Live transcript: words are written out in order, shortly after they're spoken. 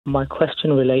My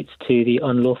question relates to the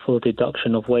unlawful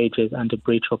deduction of wages and a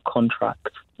breach of contract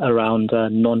around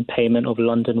non-payment of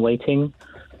London waiting.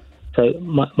 So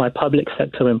my public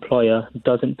sector employer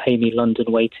doesn't pay me London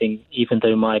waiting, even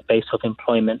though my base of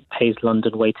employment pays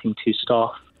London waiting to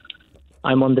staff.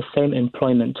 I'm on the same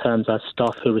employment terms as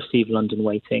staff who receive London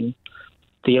waiting.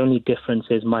 The only difference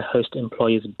is my host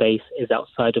employer's base is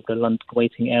outside of the London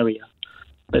waiting area,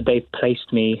 but they've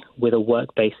placed me with a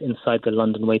work base inside the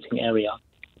London waiting area.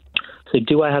 So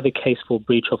do I have a case for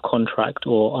breach of contract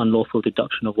or unlawful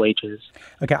deduction of wages?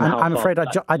 Okay, I'm afraid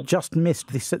I just missed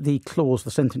the clause,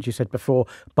 the sentence you said before,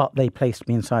 but they placed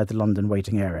me inside the London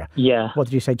waiting area. Yeah. What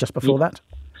did you say just before that?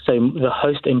 So the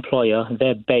host employer,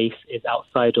 their base is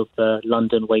outside of the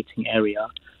London waiting area,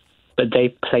 but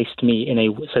they placed me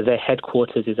so their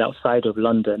headquarters is outside of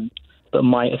London, but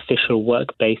my official work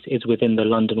base is within the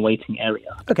London waiting area.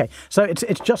 Okay, so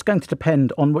it's just going to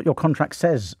depend on what your contract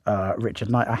says, Richard.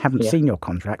 And I haven't seen your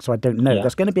contract, so I don't know.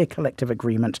 There's going to be a collective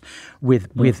agreement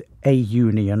with a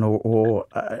union or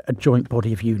a joint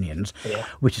body of unions,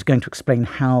 which is going to explain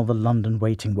how the London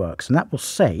waiting works. And that will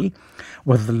say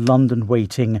whether the London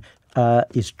waiting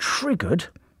is triggered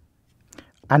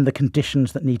and the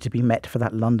conditions that need to be met for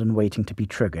that London waiting to be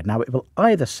triggered. Now, it will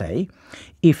either say,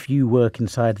 if you work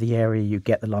inside the area, you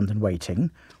get the London waiting,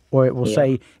 or it will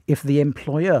say, if the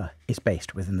employer is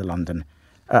based within the London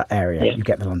area, you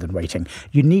get the London waiting.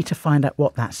 You need to find out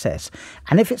what that says.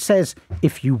 And if it says,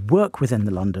 if you work within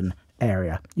the London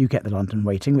area, you get the London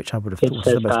waiting, which I would have thought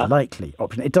was the most likely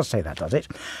option. It does say that, does it?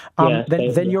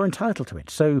 Then you're entitled to it.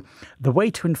 So the way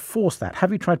to enforce that,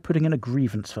 have you tried putting in a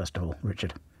grievance, first of all,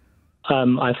 Richard?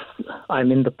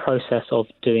 I'm in the process of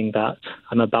doing that.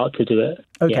 I'm about to do it.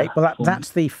 Okay, well, that's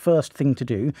the first thing to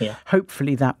do. Yeah.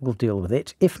 Hopefully that will deal with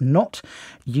it. If not,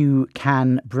 you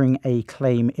can bring a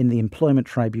claim in the Employment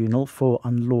Tribunal for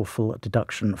unlawful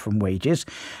deduction from wages.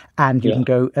 And you can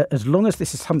go, as long as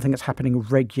this is something that's happening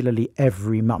regularly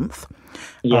every month.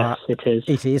 Yes, it is.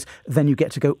 It is. Then you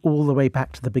get to go all the way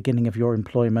back to the beginning of your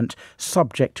employment,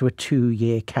 subject to a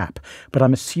 2-year cap. But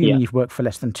I'm assuming you've worked for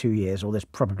less than 2 years, or this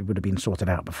probably would have been sorted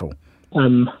out before.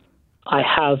 I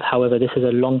have, however, this is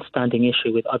a long-standing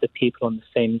issue with other people on the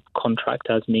same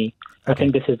contract as me. Okay. I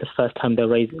think this is the first time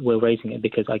we're raising it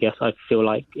because I guess I feel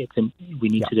like we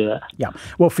need to do it. Yeah.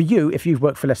 Well, for you, if you've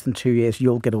worked for less than 2 years,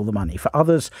 you'll get all the money. For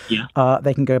others,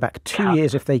 they can go back 2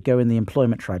 years if they go in the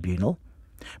Employment Tribunal,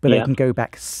 but they can go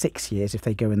back 6 years if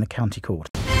they go in the county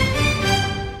court.